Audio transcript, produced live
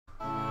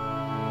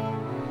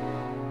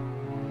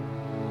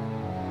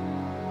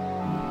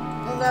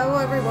Hello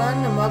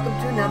everyone and welcome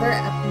to another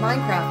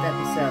Minecraft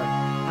episode.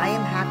 I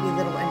am Happy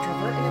Little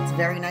Introvert and it's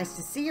very nice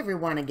to see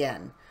everyone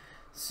again.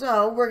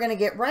 So we're going to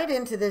get right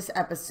into this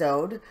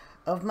episode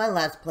of my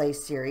Let's Play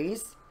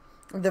series.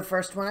 The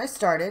first one I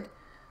started.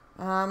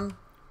 I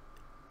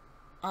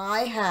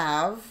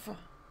have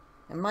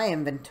in my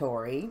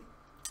inventory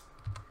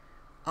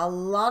a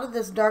lot of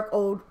this dark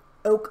old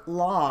oak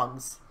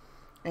logs.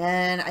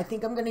 And I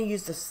think I'm going to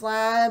use the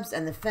slabs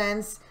and the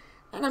fence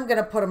and I'm going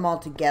to put them all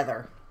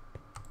together.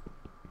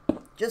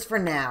 Just for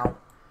now.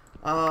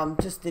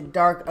 Just the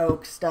dark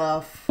oak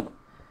stuff.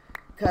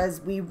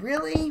 Because we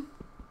really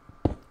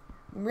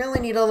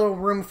need a little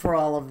room for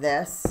all of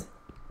this.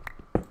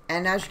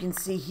 And as you can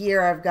see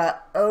here, I've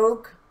got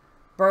oak,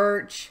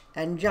 birch,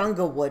 and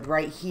jungle wood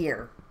right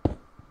here.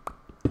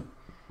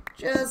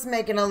 Just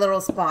making a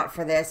little spot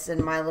for this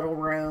in my little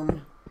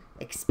room.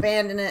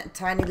 Expanding it a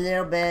tiny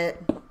little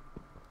bit.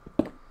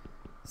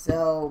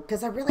 So,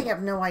 because I really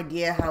have no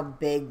idea how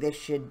big this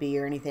should be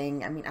or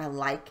anything. I mean, I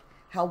like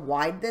how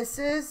wide this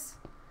is.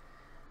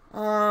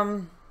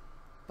 But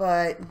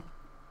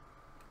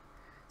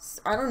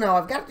I don't know.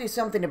 I've got to do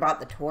something about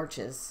the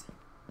torches.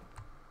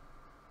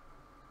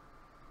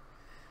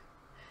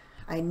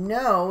 I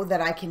know that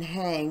I can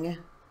hang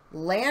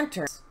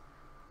lanterns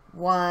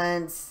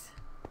once.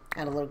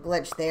 Had a little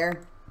glitch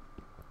there.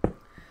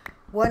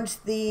 Once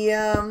the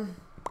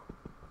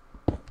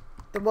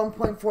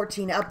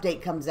 1.14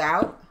 update comes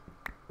out.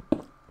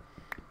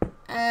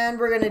 And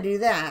we're going to do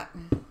that.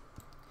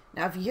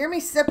 Now, if you hear me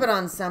sipping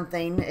on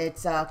something,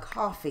 it's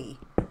coffee.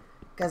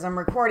 Because I'm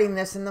recording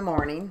this in the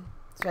morning.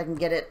 So I can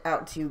get it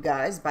out to you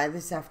guys by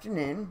this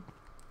afternoon.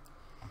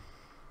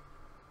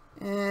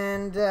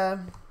 And,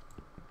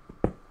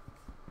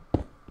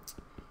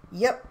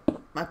 yep.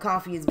 My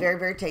coffee is very,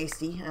 very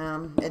tasty.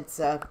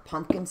 It's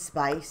pumpkin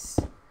spice.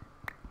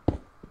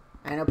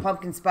 I know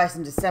pumpkin spice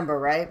in December,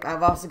 right?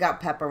 I've also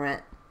got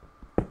peppermint.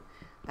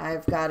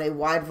 I've got a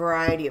wide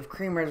variety of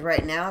creamers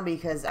right now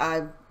because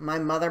my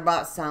mother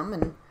bought some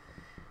and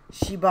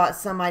she bought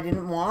some I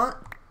didn't want.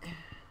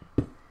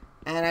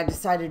 And I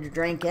decided to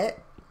drink it.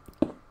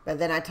 But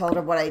then I told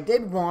her what I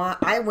did want.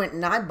 I went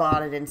and I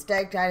bought it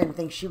instead. I didn't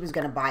think she was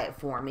going to buy it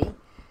for me.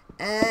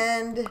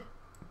 And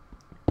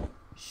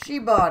she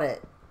bought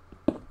it.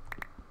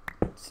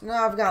 So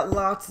now I've got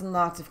lots and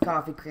lots of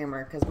coffee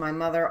creamer because my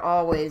mother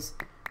always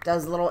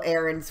does little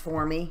errands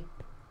for me.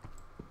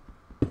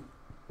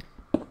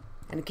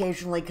 And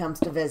occasionally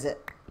comes to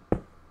visit.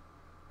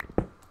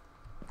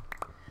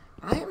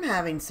 I am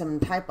having some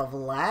type of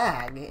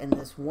lag in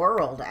this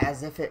world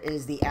as if it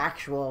is the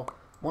actual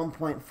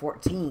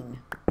 1.14.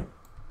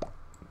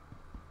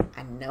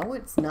 I know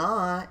it's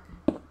not.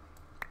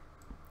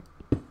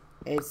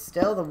 It's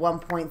still the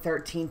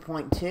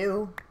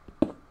 1.13.2.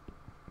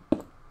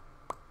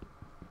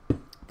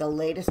 The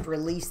latest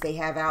release they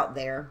have out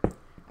there.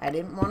 I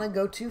didn't want to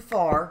go too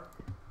far.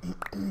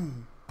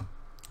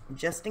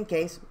 Just in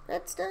case.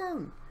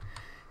 Redstone.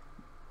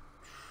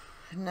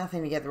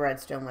 Nothing to get the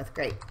redstone with.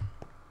 Great.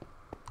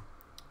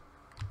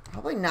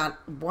 Probably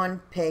not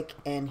one pick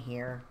in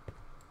here.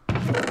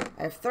 I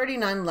have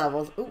 39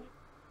 levels. Ooh.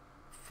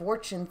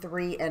 Fortune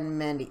 3 and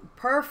Mendy.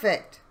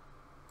 Perfect.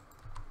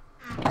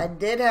 I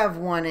did have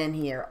one in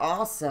here.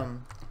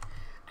 Awesome.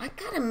 I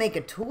gotta make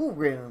a tool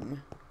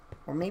room.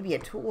 Or maybe a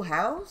tool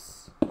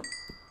house?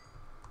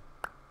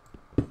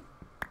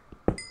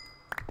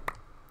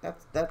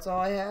 That's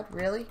all I had?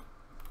 Really?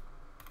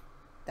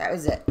 That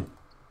was it.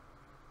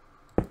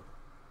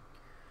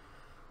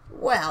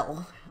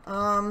 Well,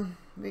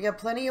 we got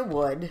plenty of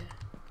wood.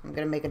 I'm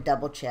gonna make a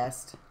double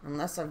chest.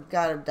 Unless I've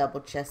got a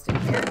double chest in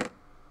here.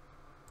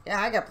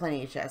 Yeah, I got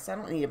plenty of chests. I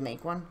don't need to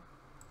make one.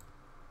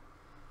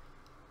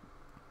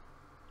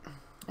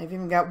 I've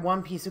even got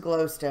one piece of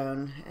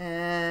glowstone.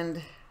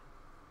 And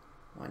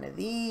one of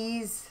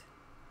these.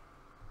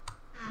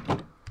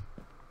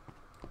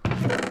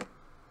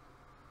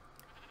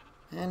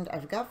 And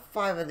I've got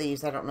 5 of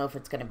these. I don't know if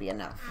it's going to be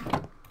enough.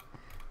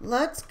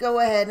 Let's go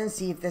ahead and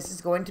see if this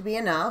is going to be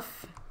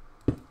enough.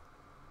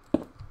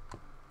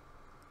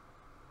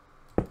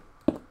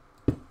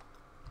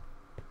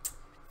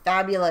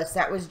 Fabulous.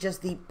 That was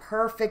just the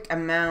perfect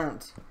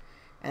amount.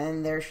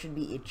 And there should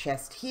be a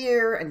chest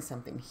here and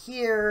something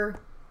here.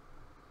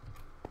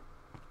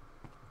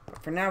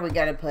 But for now, we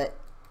got to put...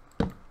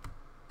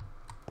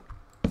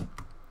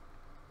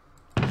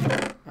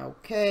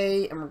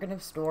 Okay, and we're going to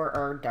store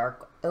our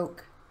dark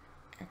oak.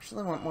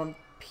 Actually, I want one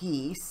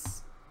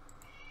piece.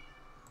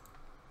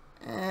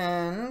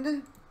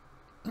 And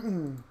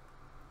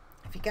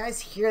if you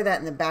guys hear that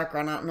in the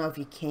background, I don't know if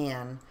you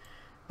can.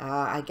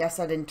 I guess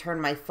I didn't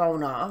turn my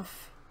phone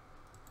off.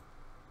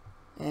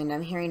 And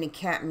I'm hearing a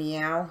cat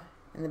meow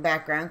in the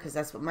background because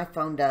that's what my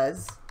phone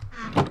does.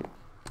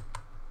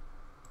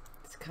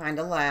 It's kind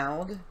of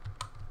loud.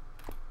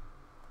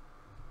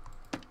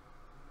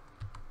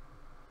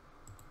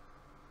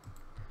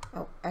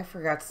 Oh, I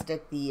forgot to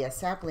stick the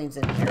saplings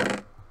in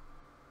here.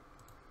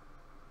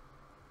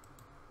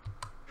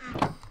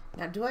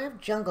 Now, do I have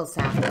jungle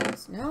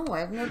saplings? No, I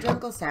have no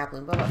jungle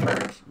saplings. What about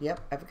birch? Yep,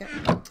 I've got...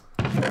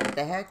 What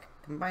the heck?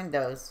 Combine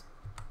those.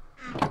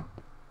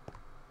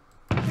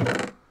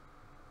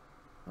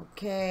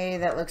 Okay,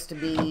 that looks to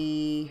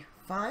be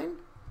fine.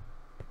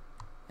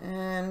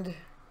 And...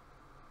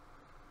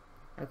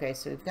 Okay,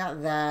 so we've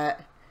got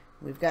that.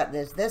 We've got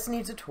this. This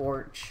needs a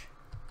torch.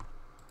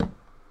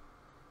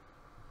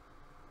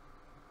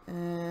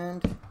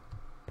 And...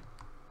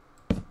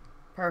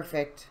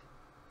 Perfect.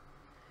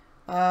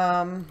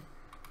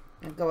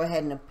 I'll go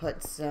ahead and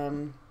put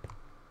some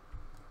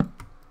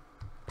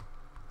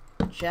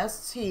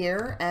chests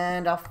here,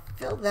 and I'll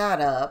fill that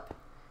up,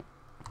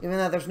 even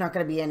though there's not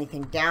going to be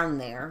anything down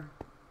there.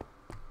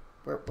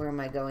 Where am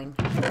I going?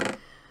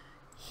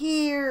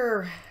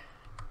 Here.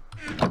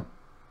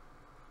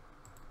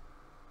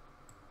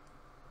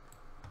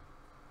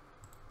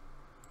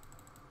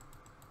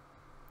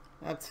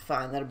 That's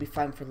fine. That'll be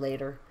fine for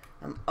later.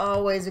 I'm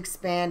always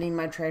expanding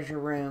my treasure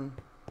room.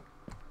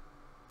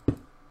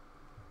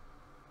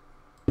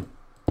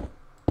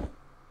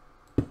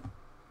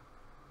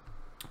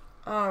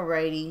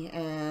 Alrighty,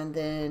 and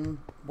then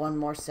one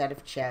more set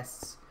of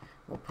chests.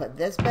 We'll put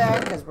this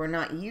back because we're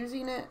not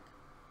using it.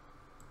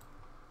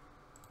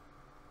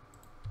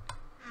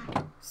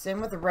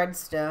 Same with the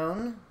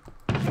redstone.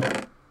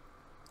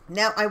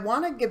 Now I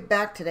want to get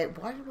back to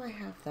that. Why do I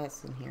have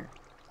this in here?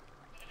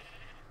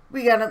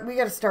 We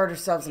gotta start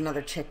ourselves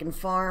another chicken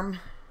farm.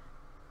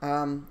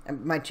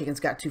 My chickens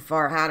got too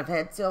far out of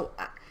hand,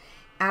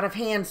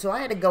 so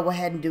I had to go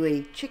ahead and do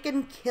a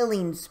chicken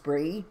killing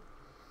spree.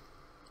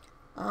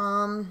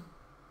 I'm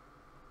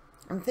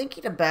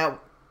thinking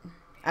about,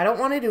 I don't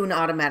want to do an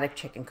automatic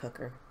chicken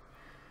cooker,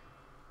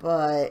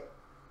 but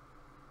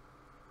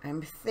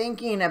I'm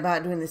thinking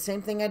about doing the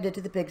same thing I did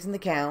to the pigs and the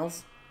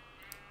cows,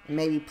 and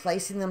maybe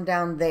placing them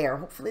down there.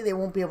 Hopefully they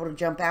won't be able to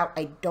jump out.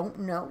 I don't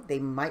know. They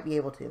might be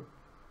able to.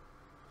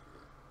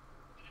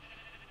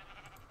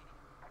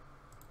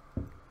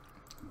 A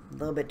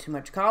little bit too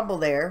much cobble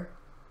there.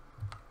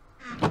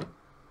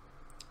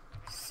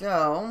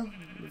 So,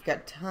 we've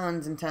got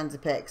tons and tons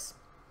of pigs.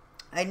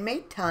 I'd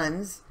made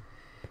tons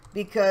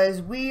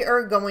because we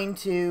are going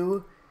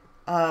to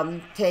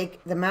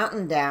take the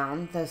mountain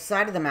down, the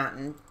side of the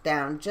mountain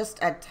down, just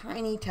a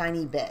tiny,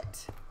 tiny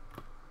bit.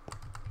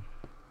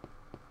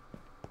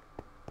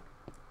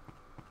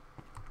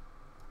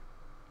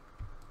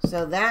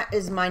 So that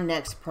is my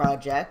next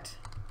project,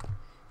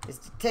 is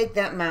to take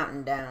that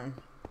mountain down.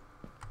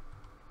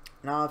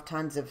 And I'll have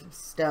tons of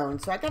stone,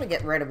 so I gotta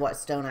get rid of what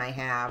stone I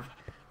have.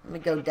 Let me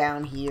go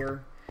down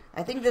here.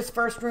 I think this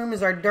first room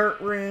is our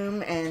dirt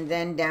room, and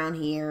then down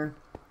here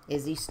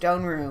is the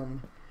stone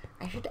room.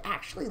 I should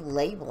actually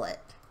label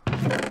it.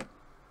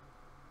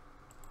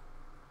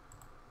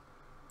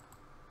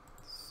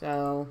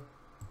 So,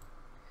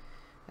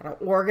 gotta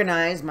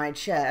organize my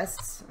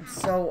chests. I'm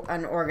so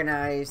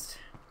unorganized.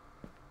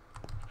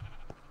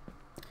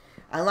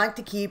 I like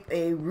to keep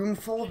a room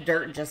full of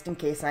dirt just in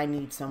case I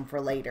need some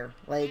for later.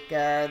 Like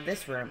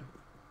this room.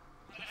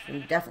 This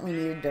room definitely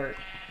needed dirt.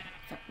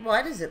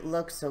 Why does it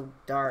look so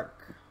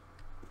dark?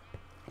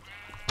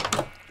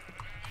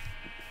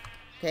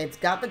 Okay, it's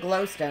got the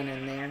glowstone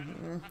in there.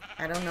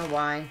 I don't know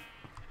why.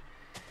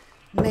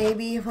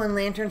 Maybe when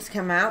lanterns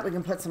come out, we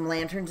can put some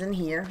lanterns in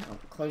here. Oh,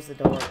 close the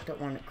door.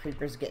 Don't want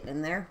creepers getting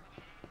in there.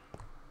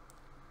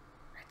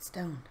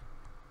 Redstone.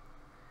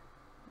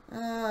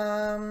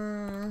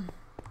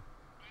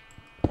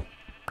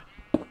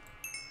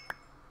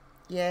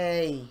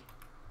 Yay.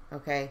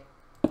 Okay.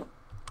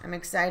 I'm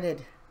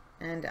excited.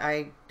 And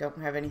I don't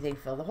have anything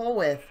to fill the hole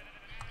with.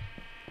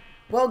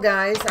 Well,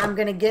 guys, I'm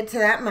going to get to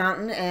that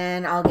mountain,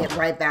 and I'll get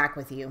right back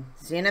with you.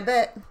 See you in a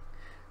bit.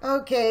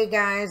 Okay,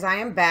 guys, I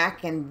am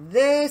back, and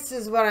this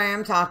is what I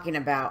am talking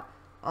about.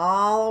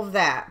 All of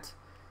that.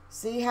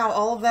 See how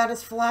all of that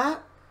is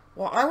flat?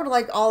 Well, I would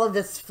like all of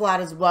this flat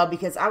as well,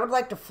 because I would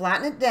like to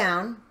flatten it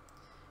down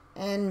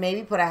and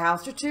maybe put a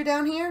house or two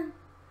down here.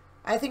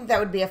 I think that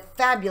would be a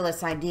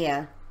fabulous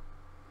idea.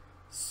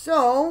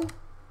 So,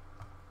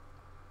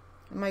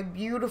 my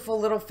beautiful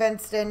little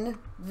fenced-in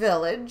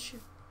village.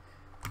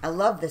 I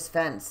love this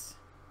fence.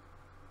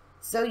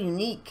 So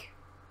unique.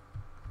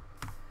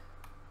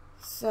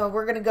 So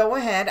we're going to go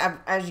ahead.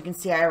 As you can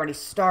see, I already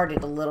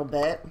started a little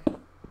bit.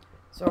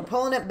 So we're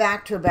pulling it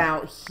back to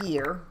about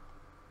here.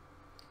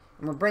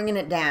 And we're bringing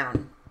it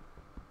down.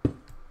 I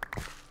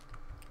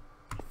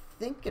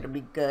think it'll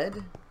be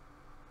good.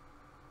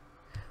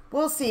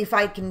 We'll see if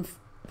I can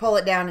pull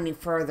it down any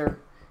further.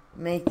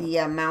 Make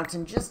the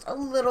mountain just a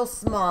little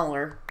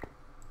smaller.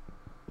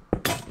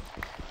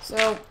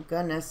 So,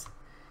 goodness.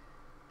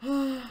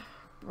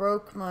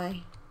 Broke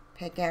my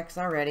pickaxe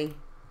already.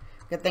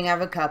 Good thing I have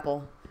a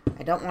couple.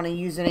 I don't want to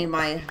use any of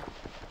my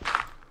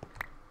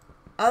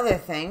other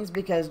things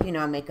because, you know,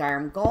 I make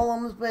iron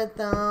golems with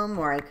them,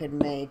 or I could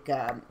make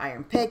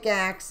iron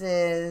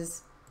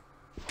pickaxes.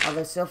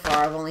 Although so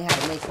far I've only had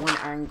to make one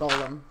iron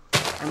golem.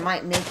 I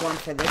might make one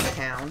for this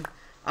town.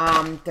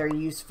 They're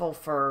useful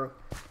for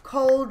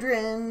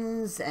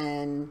cauldrons,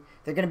 and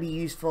they're going to be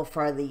useful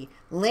for the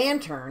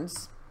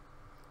lanterns.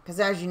 Because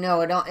as you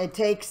know, it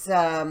takes,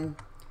 I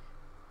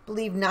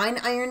believe, 9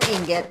 iron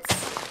ingots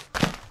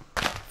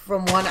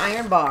from 1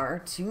 iron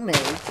bar to make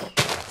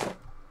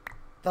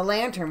the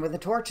lantern with a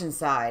torch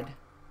inside.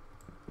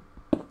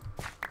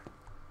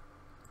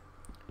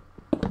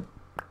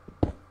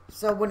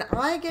 So when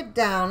I get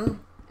down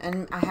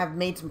and I have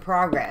made some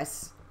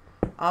progress,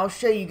 I'll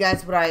show you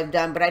guys what I have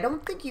done, but I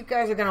don't think you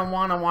guys are going to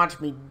want to watch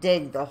me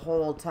dig the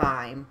whole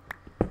time.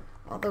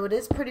 Although it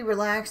is pretty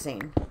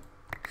relaxing.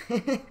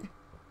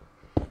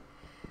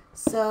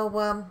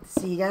 So,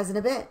 see you guys in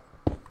a bit.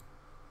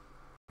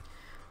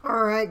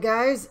 Alright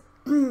guys,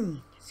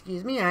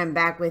 excuse me, I'm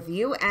back with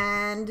you,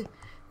 and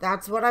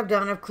that's what I've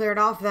done. I've cleared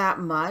off that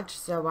much,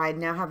 so I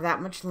now have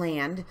that much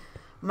land.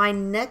 My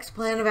next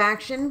plan of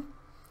action,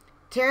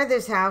 tear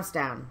this house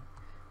down.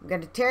 I'm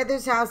going to tear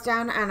this house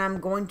down, and I'm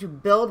going to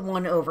build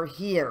one over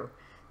here.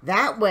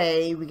 That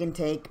way we can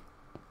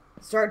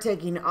start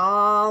taking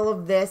all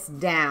of this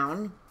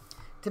down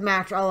to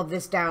match all of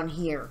this down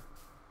here.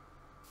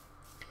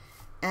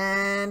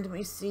 And let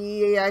me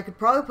see, I could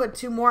probably put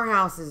 2 more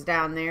houses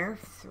down there.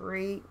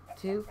 3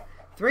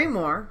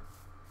 more.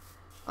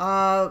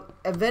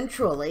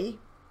 Eventually.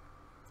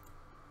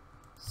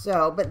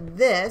 So, but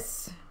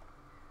this,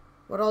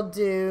 what I'll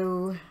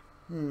do,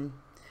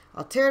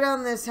 I'll tear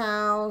down this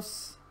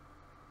house,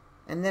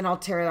 and then I'll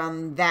tear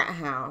down that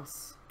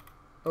house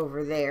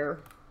over there.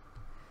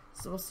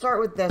 So we'll start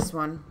with this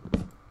one.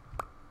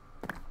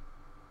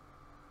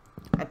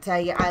 I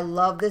tell you, I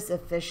love this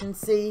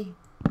efficiency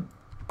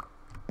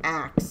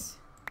axe.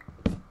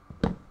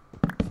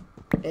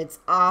 It's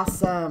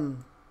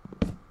awesome.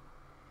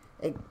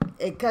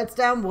 It cuts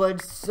down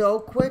wood so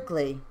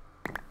quickly.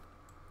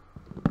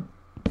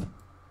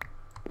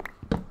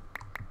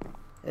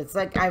 It's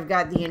like I've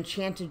got the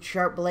enchanted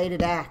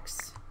sharp-bladed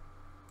axe.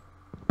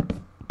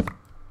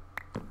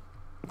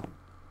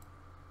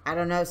 I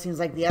don't know, it seems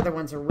like the other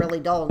ones are really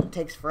dull and it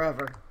takes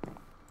forever.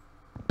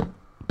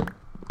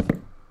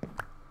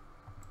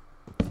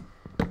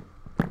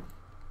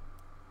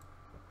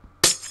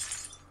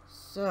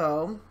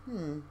 So,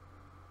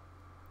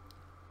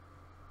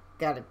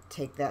 gotta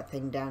take that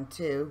thing down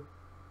too.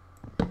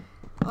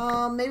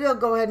 Maybe I'll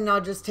go ahead and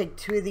I'll just take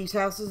 2 of these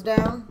houses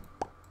down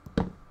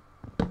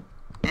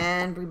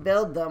and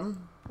rebuild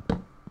them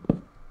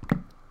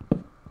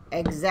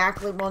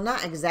exactly, well,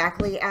 not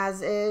exactly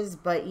as is,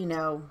 but you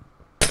know,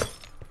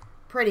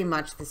 pretty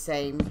much the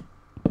same,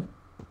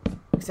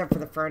 except for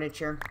the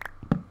furniture.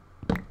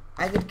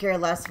 I could care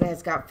less if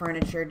it's got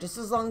furniture, just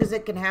as long as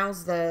it can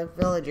house the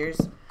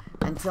villagers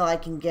until I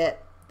can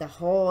get the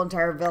whole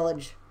entire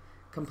village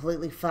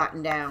completely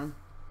flattened down.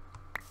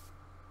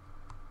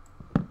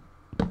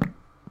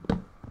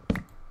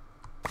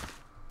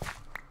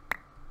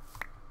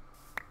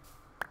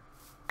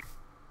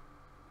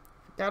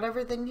 Got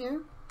everything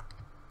here?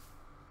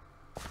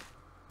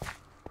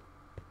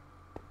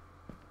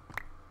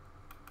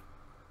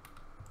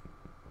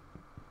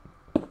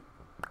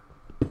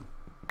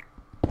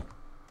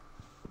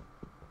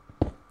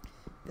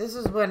 This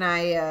is when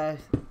I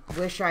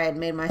wish I had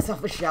made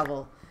myself a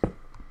shovel.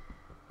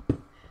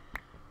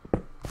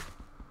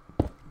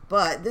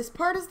 But this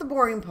part is the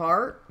boring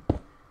part.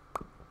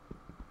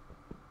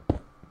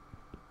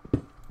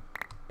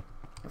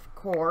 Of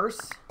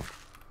course.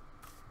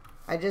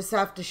 I just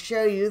have to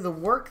show you the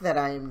work that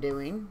I am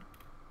doing.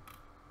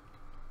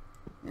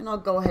 And I'll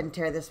go ahead and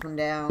tear this one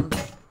down.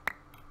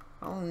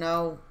 Oh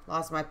no,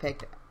 lost my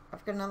pick.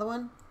 I've got another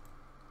one?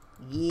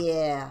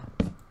 Yeah.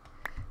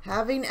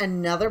 Having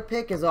another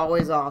pick is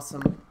always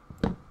awesome.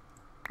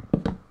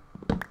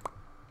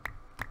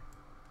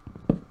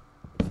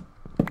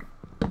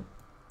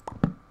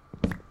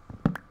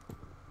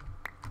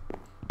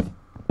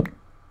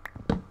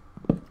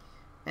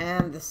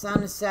 And the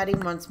sun is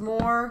setting once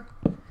more.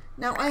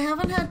 Now, I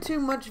haven't had too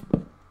much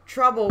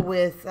trouble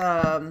with,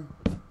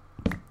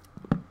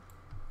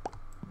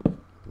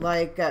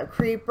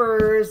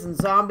 creepers and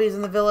zombies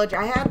in the village.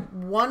 I had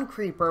one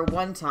creeper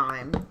one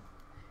time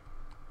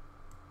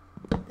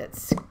that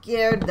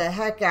scared the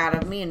heck out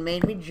of me and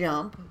made me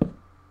jump.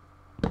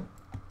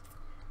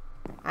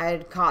 I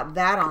had caught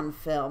that on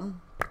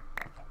film.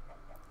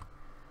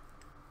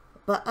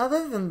 But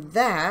other than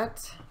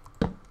that,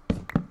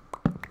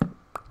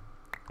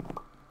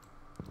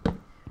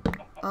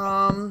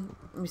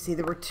 let me see,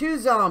 there were 2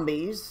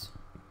 zombies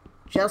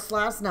just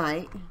last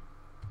night.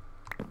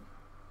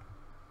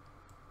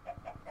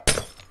 You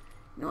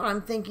know what,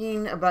 I'm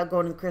thinking about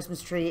going to the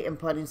Christmas tree and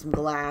putting some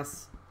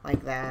glass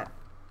like that.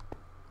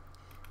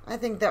 I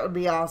think that would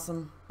be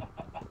awesome.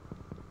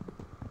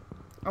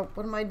 Oh,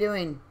 what am I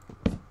doing?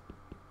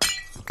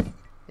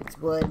 It's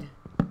wood.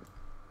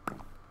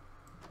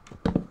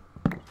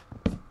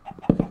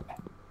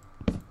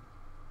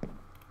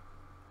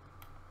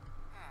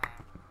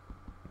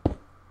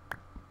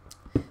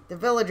 The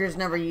villagers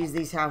never use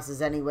these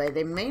houses anyway.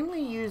 They mainly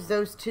use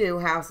those 2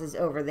 houses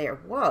over there.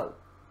 Whoa.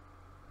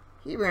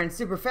 He ran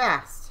super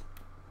fast.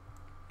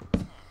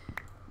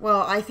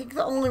 Well, I think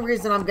the only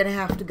reason I'm going to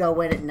have to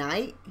go in at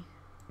night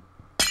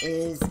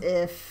is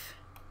if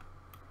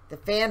the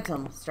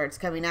Phantom starts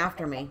coming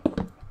after me.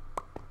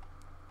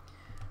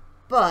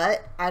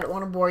 But I don't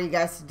want to bore you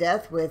guys to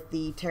death with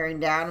the tearing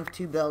down of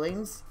 2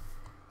 buildings.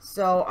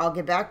 So I'll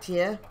get back to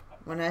you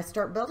when I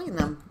start building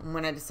them and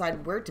when I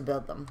decide where to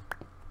build them.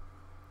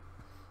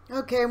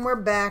 Okay, and we're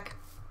back.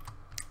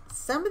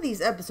 Some of these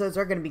episodes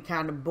are going to be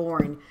kind of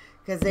boring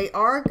because they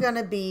are going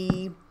to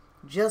be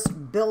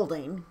just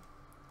building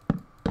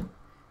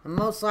and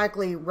most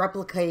likely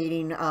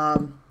replicating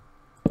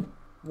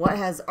what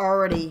has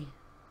already,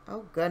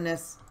 oh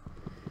goodness,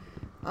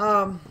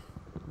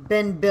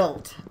 been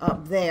built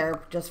up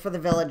there just for the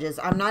villages.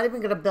 I'm not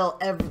even going to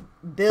build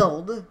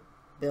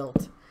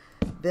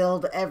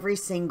every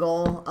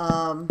single,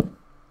 I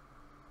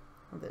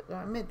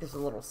made this a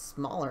little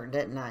smaller,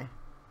 didn't I?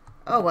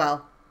 Oh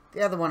well,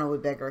 the other one will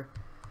be bigger.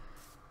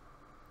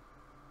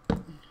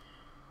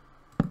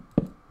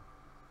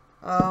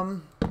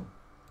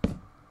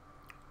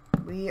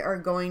 We are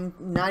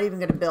not even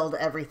going to build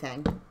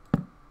everything.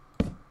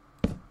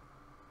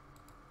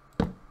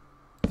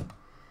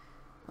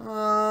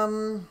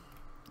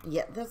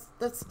 Yeah,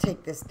 let's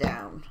take this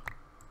down.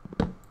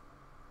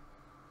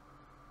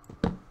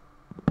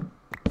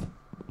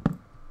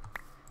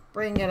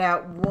 Bring it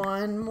out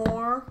one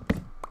more.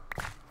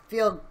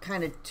 Feel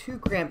kind of too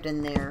cramped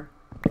in there.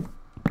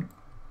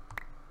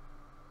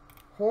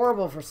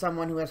 Horrible for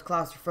someone who has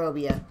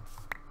claustrophobia.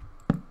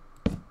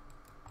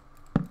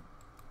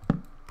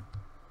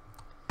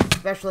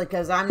 Especially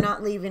because I'm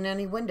not leaving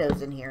any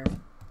windows in here.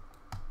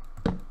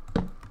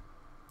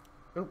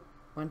 Oop,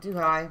 went too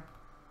high.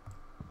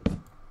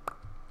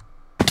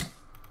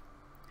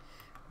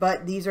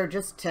 But these are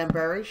just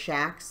temporary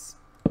shacks.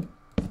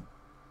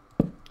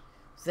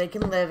 So they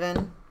can live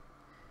in.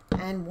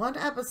 And one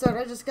episode,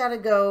 I just gotta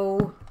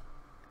go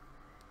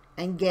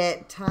and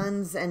get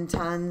tons and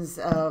tons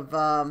of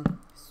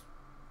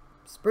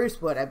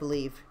spruce wood, I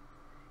believe.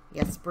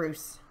 Yeah,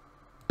 spruce.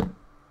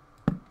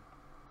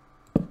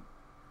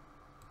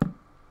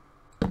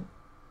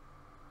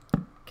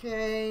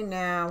 Okay,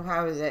 now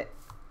how is it?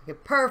 Okay,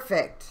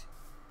 perfect.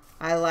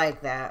 I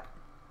like that.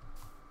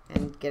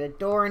 And get a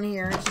door in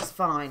here, it's just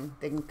fine.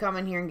 They can come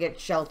in here and get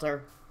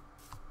shelter.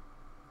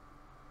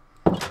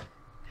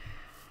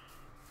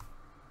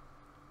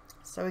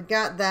 So we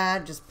got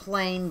that, just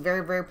plain,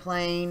 very, very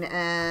plain,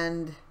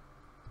 and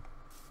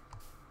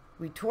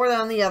we tore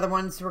down the other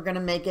one, so we're going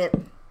to make it.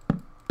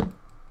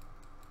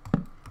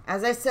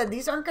 As I said,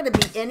 these aren't going to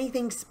be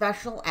anything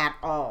special at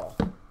all.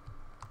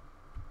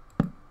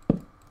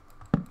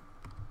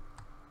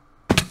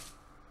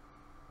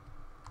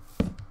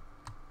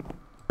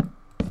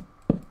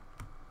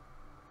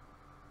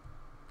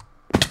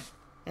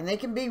 And they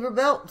can be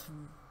rebuilt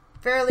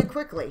fairly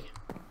quickly.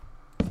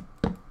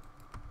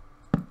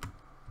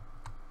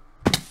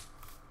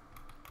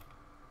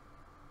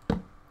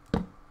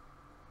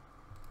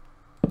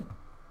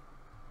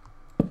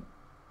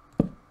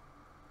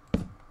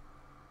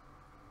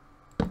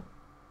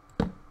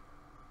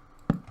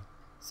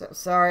 So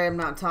sorry, I'm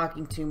not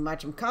talking too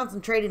much. I'm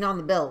concentrating on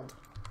the build.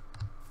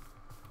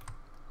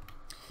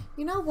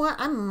 You know what?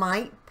 I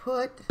might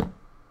put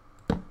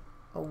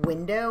a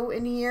window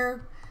in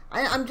here.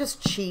 I'm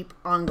just cheap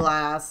on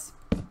glass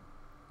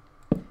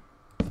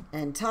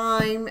and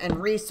time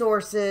and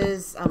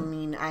resources. I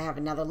mean, I have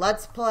another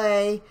Let's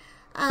Play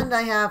and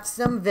I have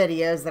some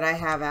videos that I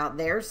have out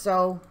there.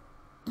 So,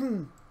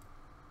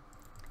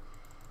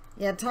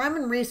 yeah, time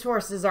and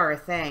resources are a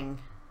thing.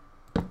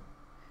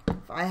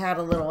 If I had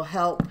a little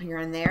help here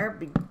and there,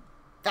 it'd be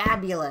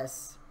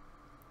fabulous.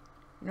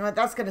 You know what?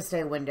 That's going to stay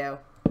a window.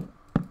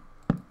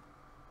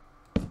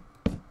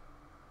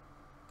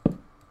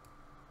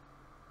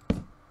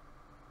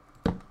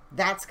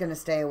 That's going to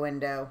stay a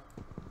window.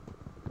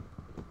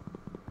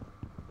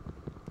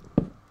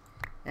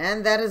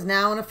 And that is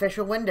now an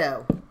official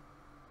window.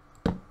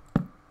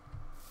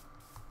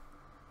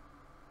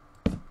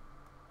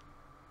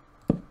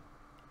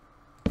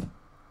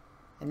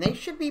 And they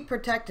should be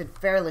protected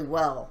fairly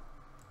well.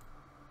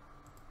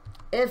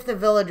 If the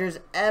villagers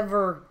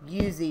ever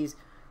use these.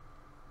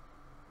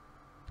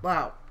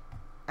 Wow.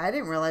 I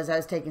didn't realize I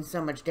was taking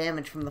so much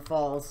damage from the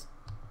falls.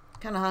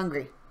 Kind of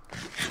hungry.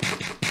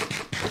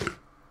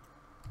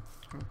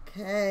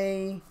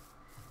 Okay.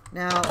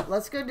 Now,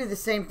 let's go do the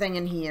same thing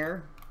in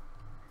here.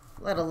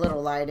 Let a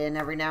little light in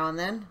every now and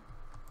then.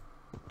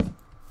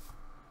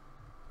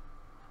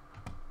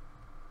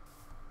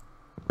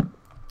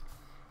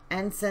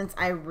 And since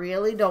I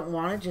really don't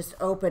want to just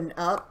open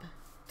up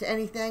to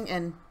anything,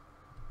 and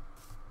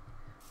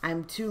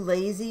I'm too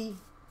lazy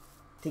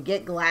to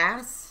get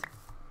glass,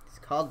 it's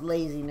called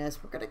laziness,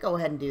 we're going to go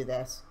ahead and do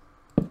this.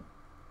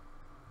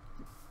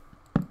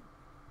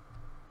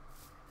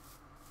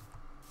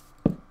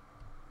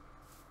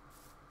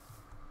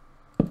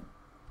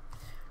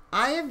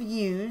 I have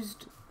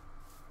used,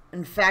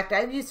 in fact,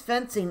 I've used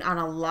fencing on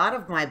a lot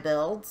of my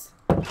builds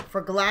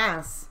for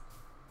glass.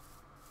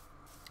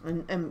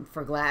 And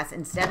for glass,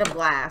 instead of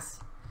glass.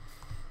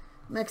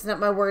 Mixing up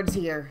my words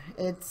here.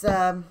 It's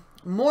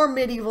more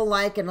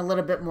medieval-like and a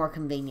little bit more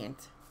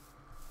convenient.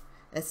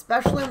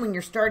 Especially when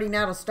you're starting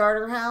out a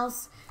starter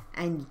house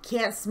and you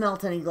can't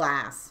smelt any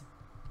glass.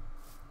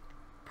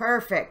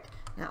 Perfect.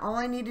 Now all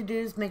I need to do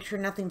is make sure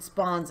nothing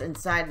spawns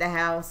inside the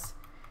house.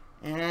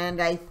 And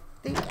I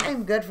think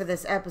I'm good for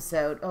this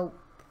episode. Oh,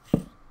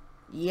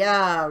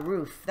 yeah,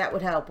 roof. That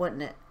would help,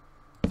 wouldn't it?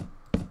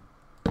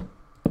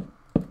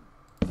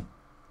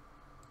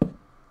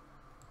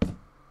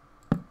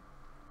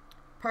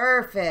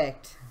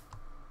 Perfect.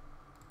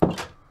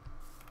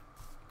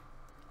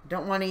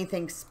 Don't want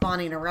anything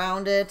spawning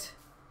around it.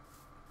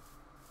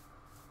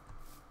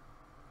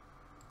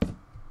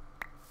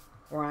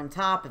 Or on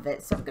top of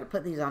it. So I'm going to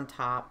put these on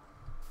top.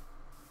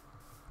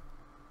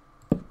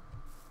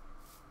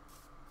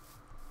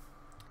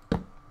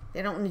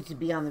 They don't need to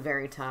be on the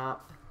very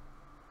top.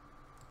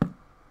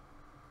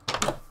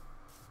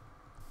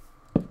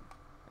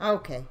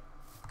 Okay.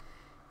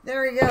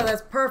 There we go.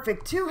 That's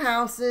perfect. 2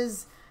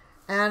 houses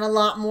and a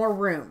lot more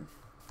room.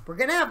 We're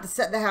going to have to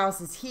set the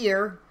houses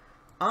here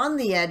on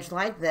the edge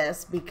like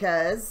this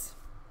because,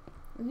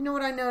 you know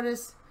what I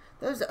noticed?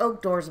 Those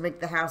oak doors make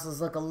the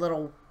houses look a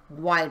little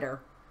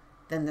wider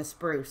than the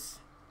spruce.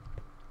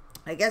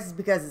 I guess it's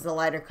because it's a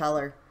lighter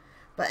color.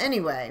 But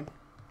anyway,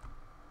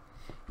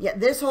 yeah,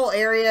 this whole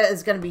area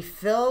is going to be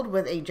filled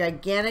with a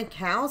gigantic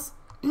house.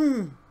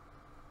 And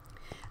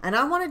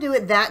I want to do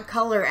it that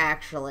color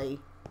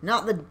actually.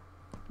 Not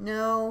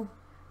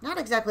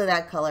exactly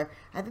that color.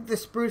 I think the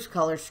spruce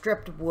color,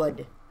 stripped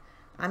wood.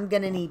 I'm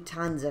going to need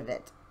tons of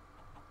it.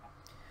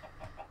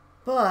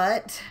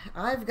 But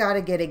I've got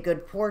to get a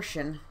good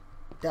portion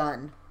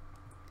done.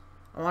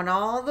 I want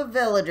all the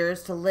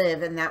villagers to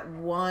live in that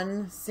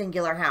one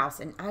singular house.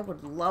 And I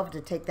would love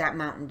to take that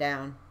mountain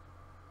down.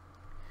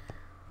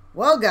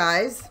 Well,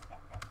 guys,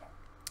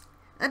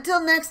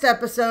 until next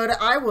episode,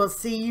 I will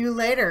see you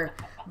later.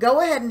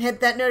 Go ahead and hit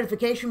that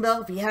notification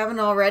bell if you haven't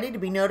already to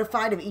be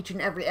notified of each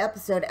and every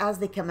episode as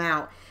they come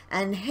out.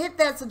 And hit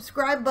that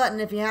subscribe button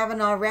if you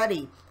haven't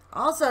already.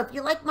 Also, if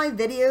you like my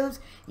videos,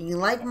 and you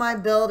like my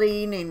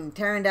building and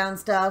tearing down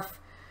stuff,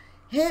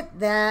 hit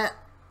that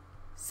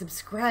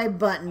subscribe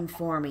button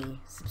for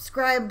me.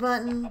 Subscribe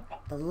button,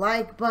 the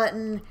like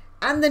button,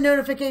 and the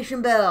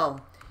notification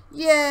bell.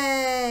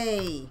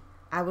 Yay!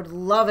 I would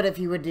love it if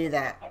you would do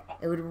that.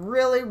 It would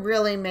really,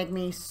 really make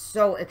me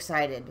so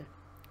excited.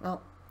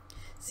 Well,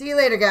 see you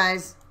later,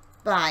 guys.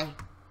 Bye.